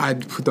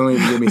 Don't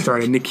even get me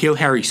started. N'Keal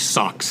Harry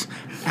sucks.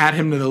 Add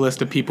him to the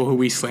list of people who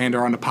we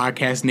slander on the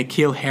podcast.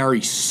 N'Keal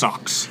Harry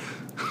sucks.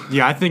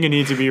 Yeah, I think it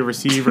needs to be a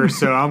receiver,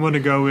 so I'm going to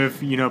go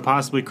with,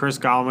 possibly Chris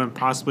Godwin,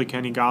 possibly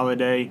Kenny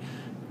Golladay,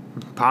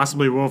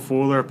 possibly Will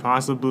Fuller,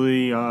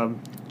 possibly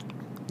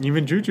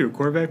even Juju,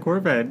 Corvette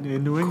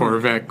in New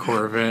England.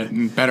 Corvette.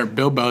 And better,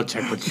 Bill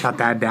Belichick would shut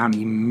that down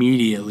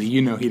immediately.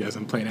 You know he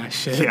doesn't play that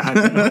shit. Yeah, I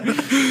know.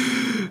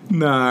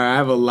 No, I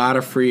have a lot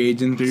of free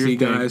agency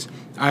guys.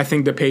 I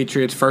think the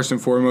Patriots, first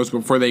and foremost,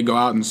 before they go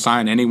out and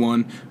sign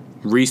anyone,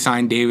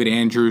 re-sign David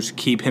Andrews,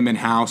 keep him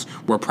in-house.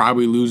 We're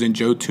probably losing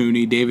Joe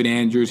Thuney. David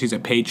Andrews, he's a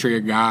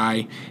Patriot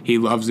guy. He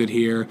loves it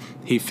here.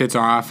 He fits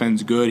our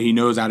offense good. He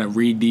knows how to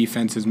read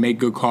defenses, make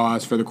good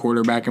calls for the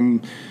quarterback.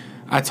 And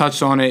I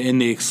touched on it in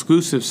the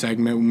exclusive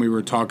segment when we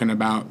were talking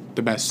about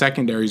the best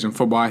secondaries in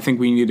football. I think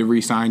we need to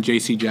re-sign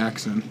J.C.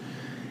 Jackson.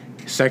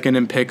 Second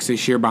in picks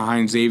this year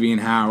behind Xavier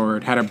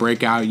Howard. Had a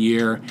breakout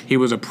year. He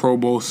was a Pro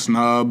Bowl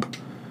snub.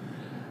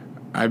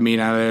 I mean,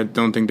 I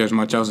don't think there's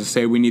much else to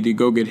say. We need to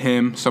go get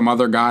him. Some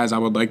other guys I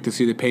would like to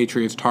see the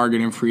Patriots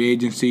target in free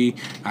agency.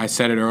 I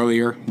said it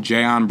earlier.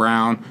 Jayon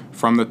Brown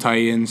from the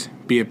Titans.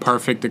 Be a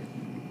perfect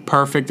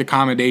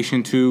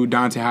accommodation to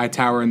Dante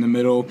Hightower in the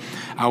middle.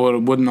 I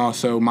wouldn't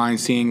also mind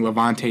seeing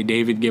Levante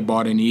David get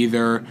bought in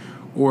either.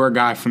 Or a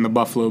guy from the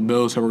Buffalo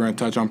Bills, who we're going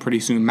to touch on pretty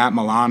soon, Matt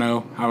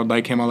Milano. I would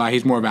like him a lot.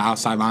 He's more of an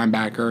outside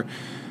linebacker.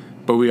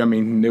 But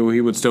he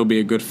would still be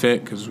a good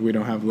fit because we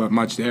don't have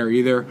much there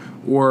either.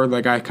 Or,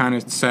 like I kind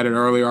of said it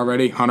earlier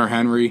already, Hunter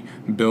Henry.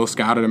 Bill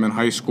scouted him in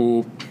high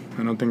school.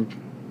 I don't think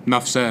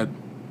enough said.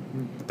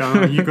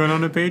 You going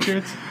on the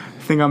Patriots?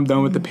 I think I'm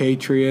done with the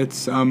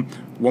Patriots. One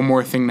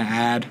more thing to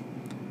add.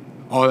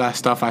 All that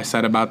stuff I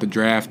said about the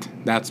draft,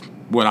 that's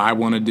what I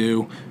want to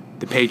do.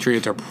 The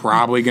Patriots are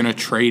probably going to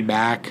trade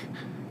back.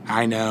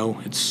 I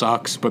know, it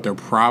sucks, but they're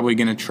probably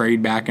going to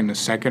trade back in the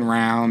second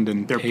round.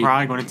 And they're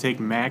probably going to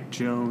take Mac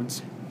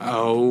Jones.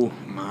 Oh,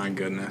 my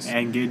goodness.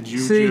 And get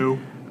Juju.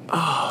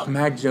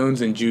 Mac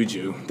Jones and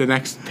Juju. The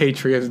next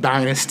Patriots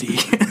dynasty.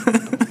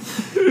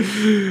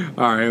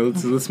 All right,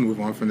 let's move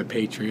on from the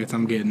Patriots.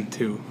 I'm getting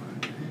too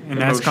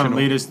And that's going to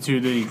lead us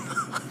to the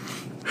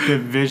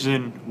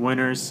division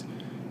winners.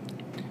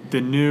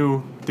 The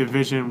new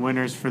division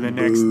winners for the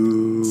next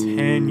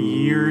 10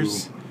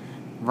 years.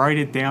 Write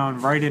it down.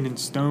 Write it in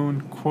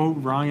stone. Quote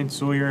Ryan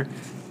Sawyer.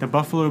 The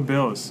Buffalo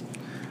Bills.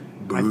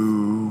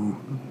 Boo.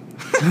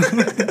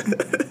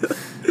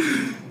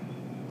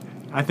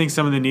 I think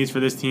some of the needs for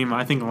this team,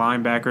 I think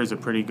linebacker is a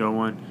pretty good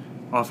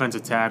one.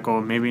 Offensive tackle,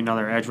 maybe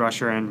another edge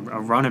rusher, and a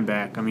running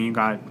back. I mean, you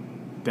got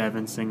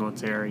Devin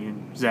Singletary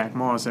and Zach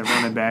Moss at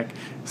running back.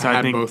 So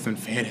I think both in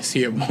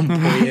fantasy at one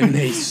point, and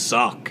they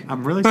suck.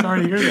 I'm really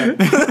sorry to hear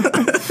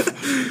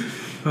that.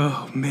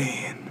 Oh,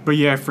 man. But,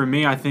 yeah, for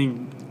me, I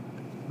think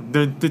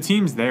the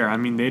team's there. I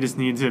mean, they just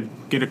need to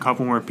get a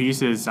couple more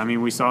pieces. I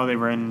mean, we saw they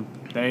were in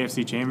the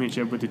AFC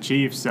Championship with the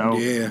Chiefs. So,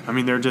 yeah. I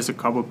mean, they're just a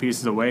couple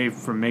pieces away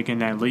from making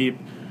that leap.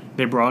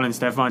 They brought in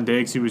Stephon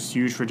Diggs, who was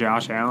huge for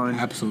Josh Allen.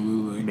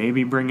 Absolutely.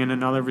 Maybe bring in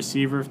another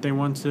receiver if they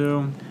want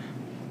to.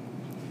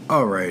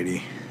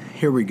 Alrighty.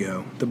 Here we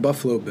go. The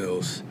Buffalo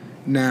Bills.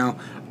 Now,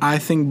 I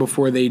think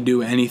before they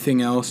do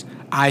anything else,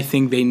 I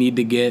think they need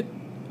to get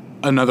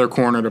another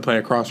corner to play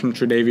across from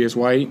Tre'Davious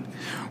White.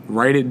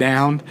 Write it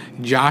down.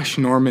 Josh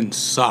Norman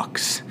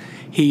sucks.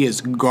 He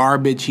is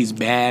garbage. He's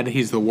bad.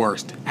 He's the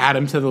worst. Add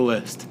him to the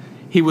list.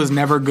 He was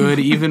never good,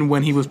 even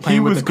when he was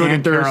playing with the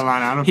Panthers. In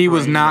Carolina. He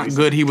was not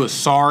good. He was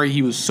sorry.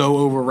 He was so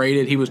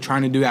overrated. He was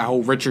trying to do that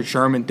whole Richard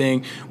Sherman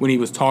thing when he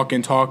was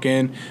talking.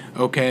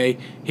 Okay,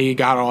 he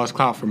got all his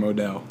clout from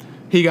Odell.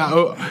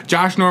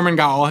 Josh Norman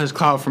got all his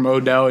clout from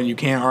Odell, and you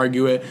can't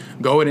argue it.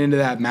 Going into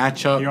that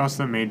matchup. He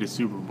also made the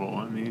Super Bowl.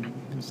 I mean,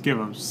 just give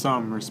him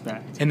some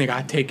respect. And they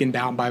got taken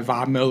down by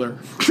Von Miller.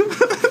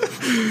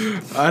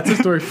 That's a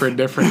story for a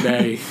different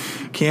day.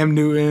 Cam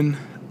Newton.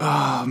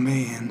 Oh,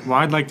 man. Well,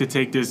 I'd like to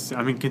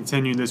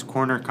continue this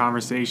corner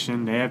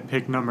conversation. They have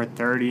pick number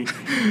 30.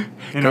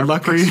 Good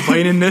luck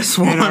explaining this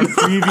one. In our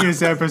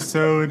previous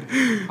episode,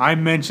 I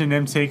mentioned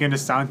them taking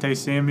Asante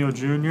Samuel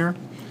Jr.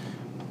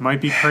 Might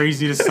be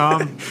crazy to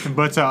some,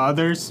 but to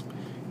others,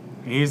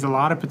 he has a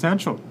lot of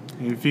potential.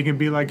 If he can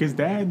be like his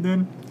dad,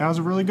 then that was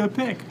a really good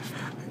pick.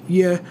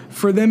 Yeah,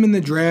 for them in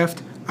the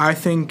draft, I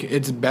think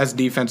it's best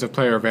defensive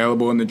player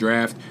available in the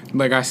draft.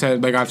 Like I've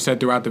said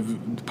throughout the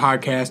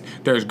podcast,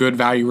 there's good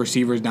value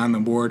receivers down the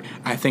board.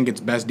 I think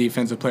it's best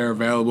defensive player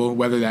available,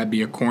 whether that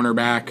be a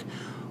cornerback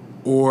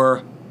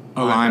or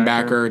a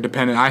linebacker,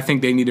 dependent. I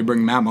think they need to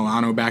bring Matt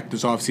Milano back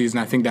this offseason.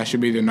 I think that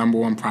should be their number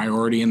one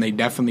priority, and they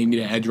definitely need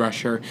an edge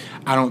rusher.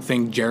 I don't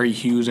think Jerry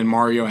Hughes and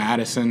Mario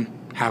Addison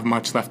have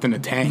much left in the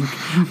tank.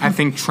 I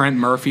think Trent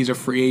Murphy's a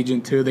free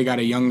agent too. They got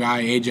a young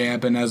guy, AJ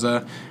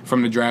Epineza,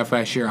 from the draft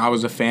last year. I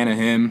was a fan of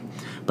him.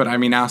 But, I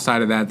mean,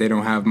 outside of that, they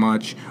don't have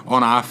much.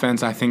 On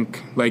offense, I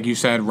think, like you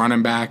said,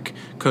 running back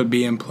could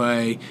be in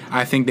play.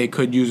 I think they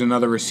could use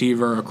another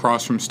receiver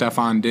across from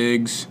Stephon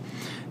Diggs.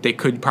 They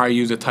could probably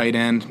use a tight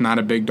end, not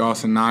a big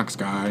Dawson Knox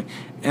guy.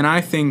 And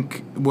I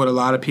think what a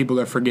lot of people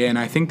are forgetting,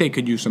 I think they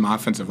could use some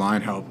offensive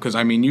line help. Because,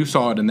 I mean, you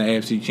saw it in the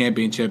AFC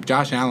Championship.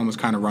 Josh Allen was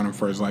kind of running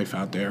for his life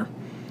out there.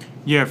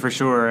 Yeah, for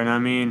sure. And, I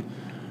mean,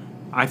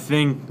 I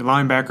think the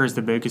linebacker is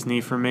the biggest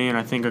need for me, and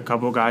I think a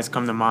couple guys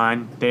come to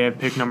mind. They have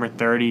pick number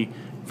 30.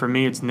 For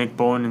me, it's Nick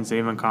Bolton and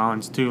Zayvon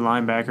Collins, two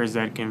linebackers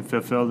that can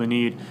fulfill the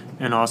need,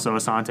 and also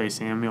Asante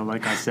Samuel,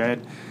 like I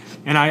said.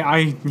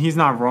 And he's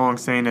not wrong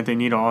saying that they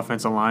need an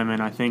offensive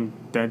lineman. I think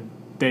that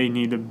they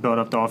need to build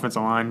up the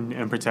offensive line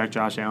and protect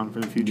Josh Allen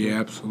for the future. Yeah,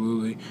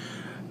 absolutely.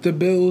 The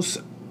Bills,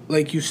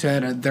 like you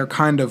said, they're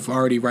kind of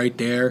already right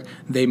there.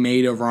 They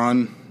made a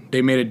run.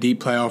 They made a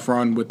deep playoff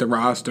run with the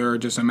roster.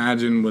 Just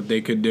imagine what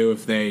they could do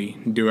if they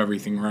do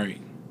everything right.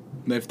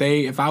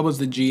 If I was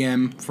the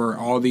GM for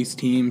all these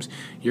teams,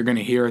 you're going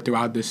to hear it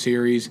throughout this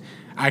series,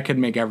 I could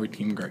make every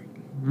team great.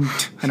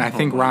 And I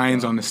think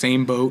Ryan's on the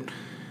same boat.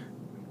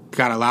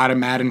 Got a lot of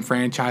Madden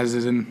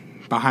franchises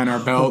behind our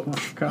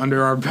belt,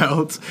 under our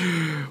belts.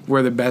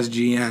 We're the best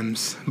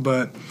GMs.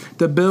 But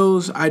the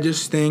Bills, I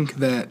just think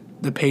that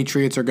the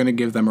Patriots are going to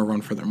give them a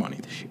run for their money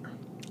this year.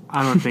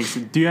 I don't think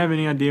so. Do you have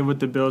any idea what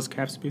the Bills'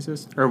 cap space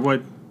is?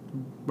 Or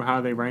how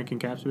they rank in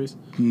cap space?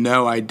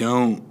 No, I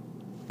don't,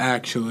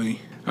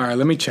 actually. All right,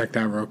 let me check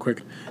that real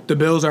quick. The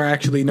Bills are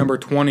actually number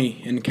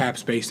 20 in cap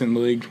space in the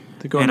league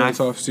to go into this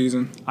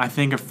offseason. I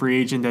think a free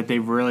agent that they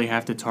really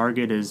have to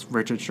target is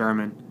Richard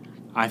Sherman.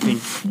 I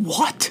think.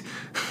 What?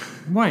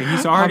 What?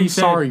 He's already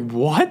said. Sorry,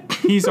 what?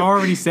 He's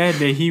already said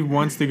that he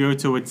wants to go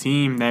to a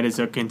team that is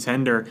a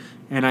contender.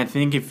 And I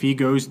think if he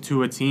goes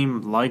to a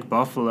team like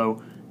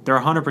Buffalo, they're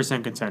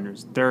 100%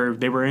 contenders.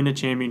 They were in the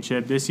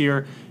championship this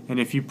year, and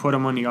if you put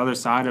them on the other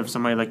side of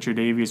somebody like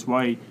Tre'Davious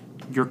White,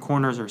 your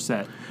corners are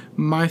set.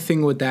 My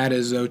thing with that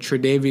is, though,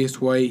 Tre'Davious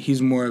White,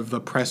 he's more of a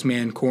press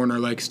man corner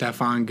like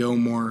Stephon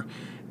Gilmore,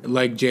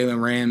 like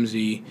Jalen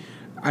Ramsey.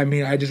 I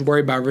mean, I just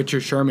worry about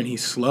Richard Sherman.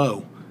 He's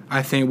slow.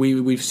 I think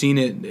we've seen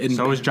it in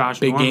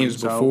big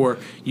games before.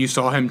 You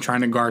saw him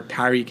trying to guard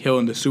Tyreek Hill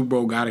in the Super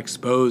Bowl, got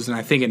exposed, and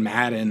I think in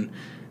Madden,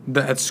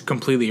 that's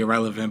completely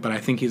irrelevant, but I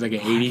think he's like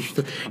an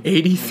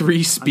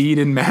 83 speed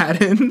in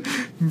Madden.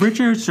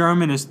 Richard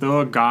Sherman is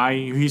still a guy.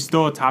 He's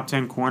still a top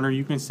 10 corner.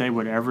 You can say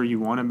whatever you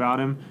want about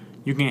him.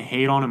 You can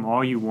hate on him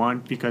all you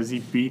want because he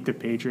beat the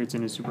Patriots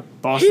in the Super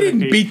Bowl. He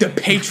didn't beat the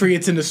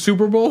Patriots in the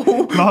Super Bowl?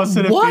 Lost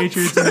to the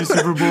Patriots in the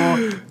Super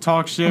Bowl.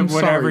 Talk shit,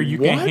 whatever. You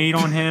can hate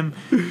on him.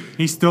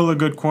 He's still a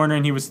good corner,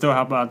 and he would still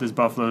help out this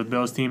Buffalo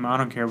Bills team. I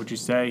don't care what you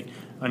say.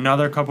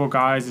 Another couple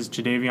guys is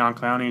Jadeveon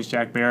Clowney and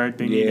Shaq Barrett.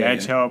 They need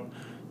edge help.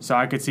 So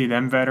I could see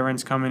them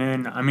veterans coming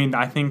in. I mean,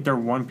 I think they're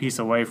one piece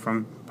away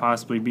from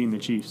possibly beating the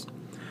Chiefs.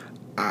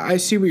 I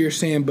see what you're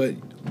saying, but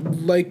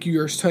like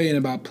you're saying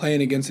about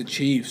playing against the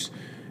Chiefs,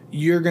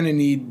 you're going to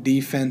need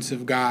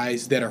defensive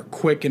guys that are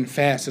quick and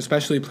fast,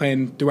 especially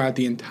playing throughout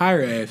the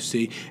entire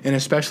AFC, and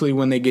especially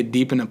when they get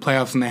deep in the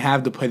playoffs and they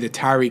have to play the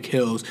Tyreek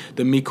Hills,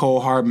 the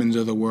Mecole Hardmans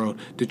of the world,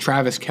 the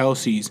Travis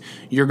Kelce's.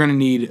 You're going to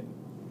need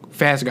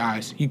fast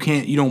guys. You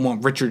don't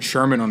want Richard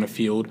Sherman on the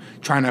field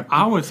trying to.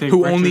 I would say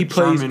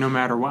Sherman no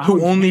matter what.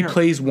 Who only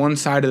plays one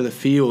side of the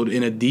field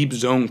in a deep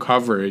zone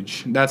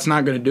coverage. That's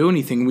not going to do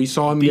anything. We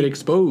saw him get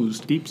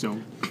exposed. Deep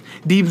zone.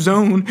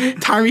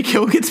 Tyreek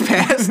Hill gets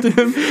past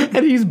him,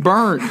 and he's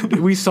burnt.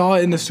 We saw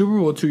it in the Super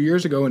Bowl 2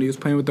 years ago when he was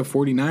playing with the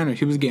 49ers.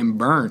 He was getting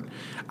burnt.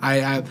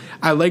 I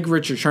like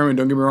Richard Sherman.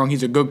 Don't get me wrong.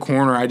 He's a good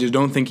corner. I just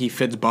don't think he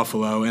fits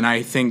Buffalo, and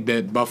I think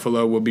that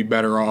Buffalo will be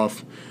better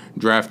off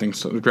drafting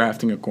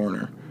a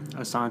corner.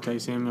 Asante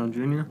Samuel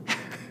Jr.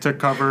 to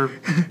cover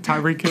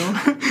Tyreek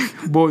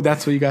Hill. Well,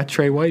 that's what you got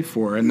Trey White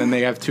for. And then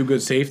they have two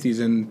good safeties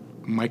in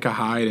Micah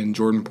Hyde and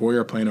Jordan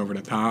Poyer playing over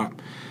the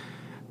top.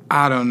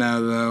 I don't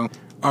know, though.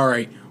 All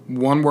right,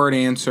 one-word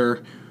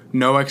answer,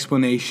 no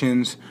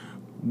explanations.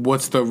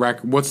 What's the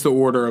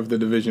order of the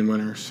division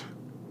winners?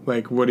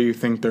 Like, what do you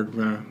think they're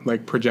going to,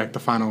 project the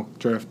final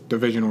draft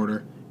division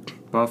order?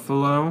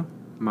 Buffalo,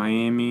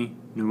 Miami,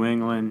 New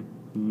England,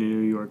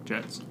 New York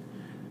Jets.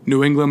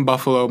 New England,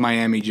 Buffalo,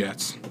 Miami,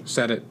 Jets.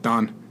 Said it.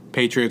 Done.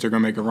 Patriots are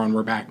going to make a run.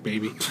 We're back,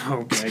 baby.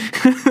 Okay.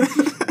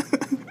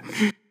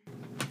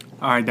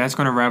 All right, that's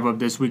going to wrap up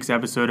this week's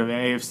episode of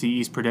AFC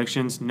East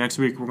Predictions. Next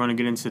week, we're going to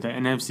get into the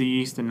NFC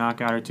East and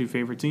knock out our two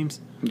favorite teams.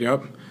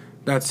 Yep.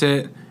 That's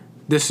it.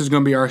 this is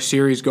going to be our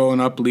series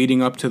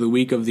leading up to the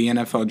week of the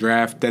NFL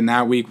draft. Then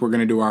that week we're going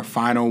to do our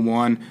final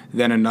one,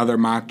 then another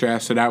mock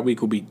draft. So that week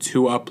will be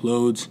 2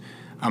 uploads.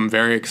 I'm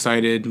very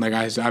excited. Like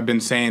I've been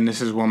saying, this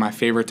is one of my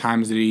favorite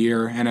times of the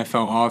year,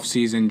 NFL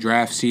offseason,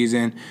 draft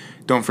season.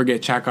 Don't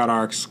forget, check out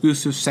our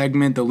exclusive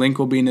segment. The link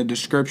will be in the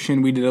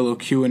description. We did a little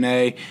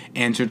Q&A,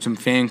 answered some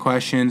fan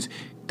questions.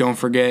 Don't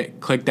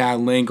forget, click that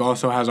link.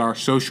 Also has our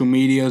social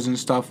medias and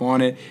stuff on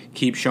it.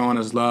 Keep showing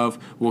us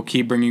love. We'll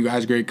keep bringing you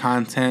guys great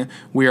content.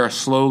 We are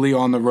slowly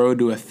on the road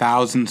to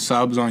 1,000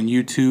 subs on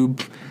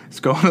YouTube. It's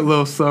going a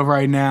little slow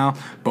right now,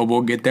 but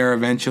we'll get there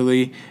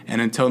eventually.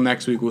 And until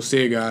next week, we'll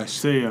see you guys.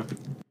 See ya.